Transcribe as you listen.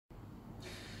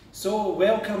So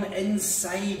welcome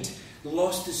inside the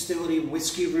Lost Distillery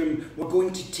Whisky Room. We're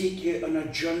going to take you on a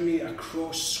journey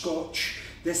across Scotch.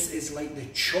 This is like the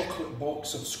chocolate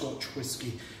box of Scotch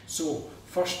whisky. So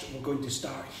first we're going to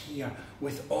start here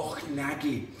with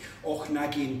Ochnaggy.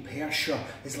 Ochnaggy in Persia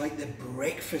is like the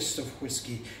breakfast of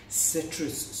whisky.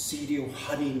 Citrus, cereal,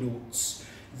 honey notes.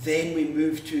 Then we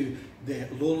move to the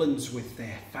lowlands with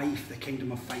Fife, the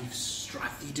Kingdom of Fife,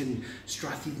 Stratheden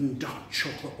dark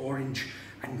chocolate orange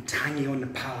and tangy on the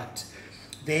palate.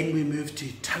 Then we move to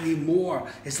Tullamore,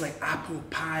 it's like apple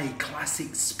pie, classic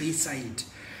Speyside.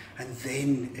 And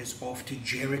then it's off to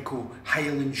Jericho,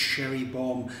 Highland sherry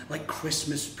bomb, like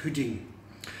Christmas pudding.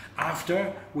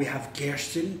 After, we have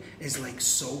Gersten, is like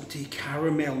salty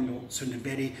caramel notes on the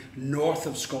very north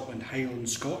of Scotland, Highland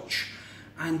Scotch.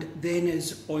 And then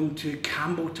is on to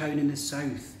Campbelltown in the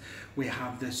south. We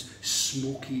have this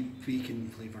smoky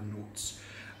bacon flavour notes.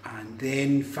 And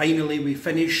then finally we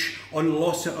finish on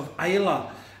Lossa of Islay.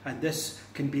 And this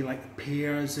can be like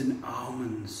pears and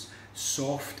almonds,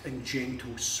 soft and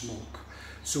gentle smoke.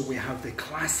 So we have the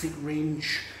classic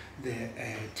range, the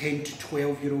 10 to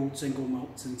 12-year-old single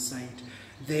malts inside.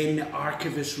 Then the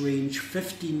Archivist range,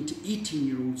 15 to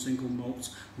 18-year-old single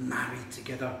malts married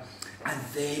together. And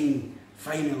then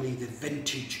finally the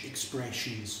vintage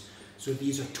expressions. So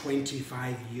these are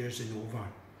 25 years and over.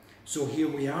 So here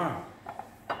we are.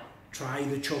 Try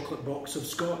the chocolate box of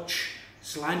Scotch.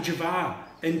 Slán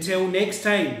Until next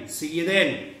time. See you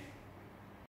then.